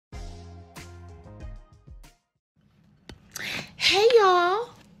Hey y'all.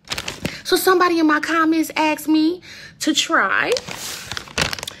 So somebody in my comments asked me to try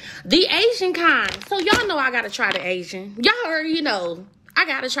the Asian kind. So y'all know I gotta try the Asian. Y'all already know I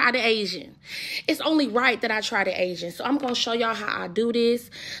gotta try the Asian. It's only right that I try the Asian. So I'm gonna show y'all how I do this.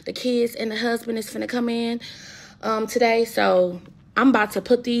 The kids and the husband is finna come in today. So I'm about to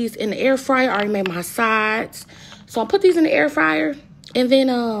put these in the air fryer. I already made my sides. So I'll put these in the air fryer and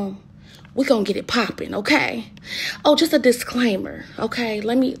then we're gonna get it popping, okay? Oh, just a disclaimer, okay?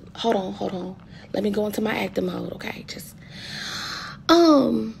 Hold on. Let me go into my acting mode, okay? Just,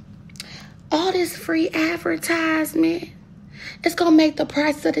 all this free advertisement, it's gonna make the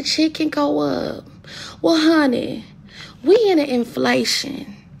price of the chicken go up. Well, honey, we in an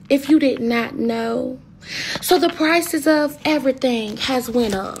inflation, if you did not know. So the prices of everything has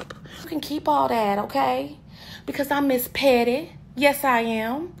went up. You can keep all that, okay? Because I'm Miss Petty. Yes, I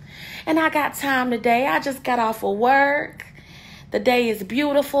am. And I got time today. I just got off of work. The day is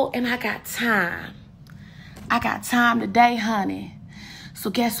beautiful and I got time. I got time today, honey. So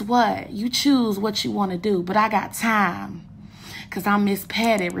guess what? You choose what you want to do, but I got time. Because I'm Miss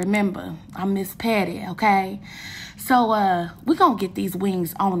Petty, remember. I'm Miss Petty, okay? So, we're going to get these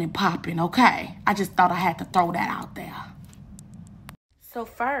wings on and popping, okay? I just thought I had to throw that out there. So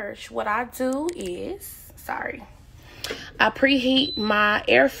first, what I do is, I preheat my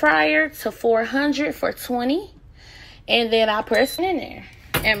air fryer to 400 for 20. And then I press it in there.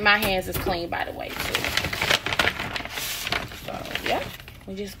 And my hands is clean, by the way, too. So, yeah.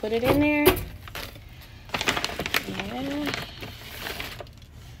 We just put it in there. Yeah.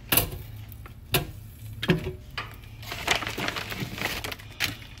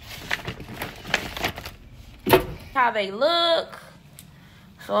 How they look.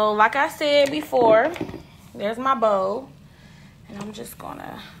 So, like I said before, there's my bowl. And I'm just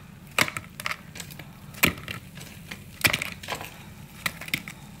gonna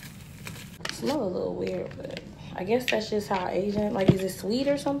smell a little weird, but I guess that's just how Asian, like, is it sweet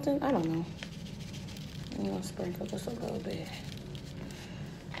or something? I don't know. I'm gonna sprinkle just a little bit.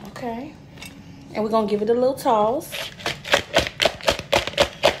 Okay. And we're gonna give it a little toss.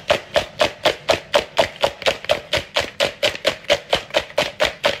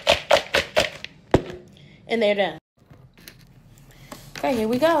 And they're done. Okay, here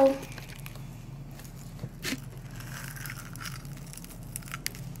we go.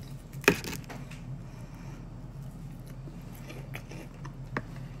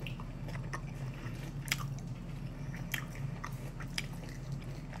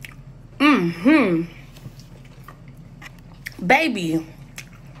 Baby,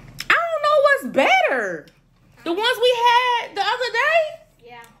 I don't know what's better. The ones we had the other day?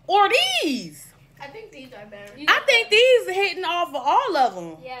 Yeah. Or these? I think these are better. I think these are hitting off of all of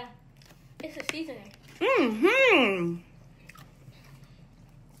them. Yeah. It's a seasoning.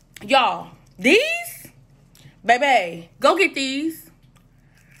 Y'all, these? Baby, go get these.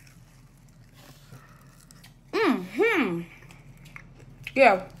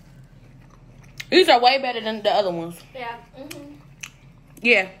 Yeah. These are way better than the other ones. Yeah.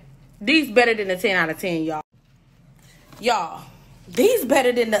 Yeah. These better than the 10 out of 10, y'all. Y'all, these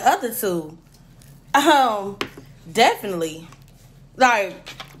better than the other two. Definitely. Like,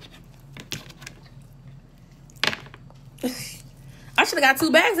 I should have got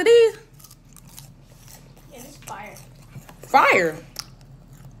 2 bags of these. Yeah, it's fire. Fire.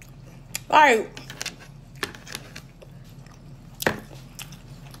 Like,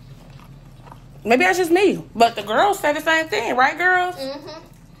 maybe that's just me. But the girls say the same thing, right, girls?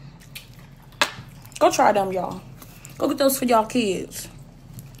 Go try them, y'all. Go get those for y'all kids.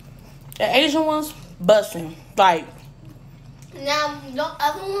 The Asian ones, busting. Like, now, the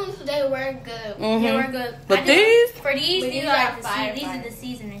other ones, they weren't good. They were good. But these? For these are fire. These are the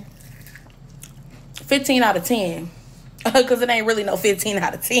seasoning. 15 out of 10. Because it ain't really no 15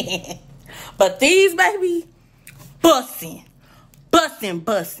 out of 10. But these, baby, busting. Busting.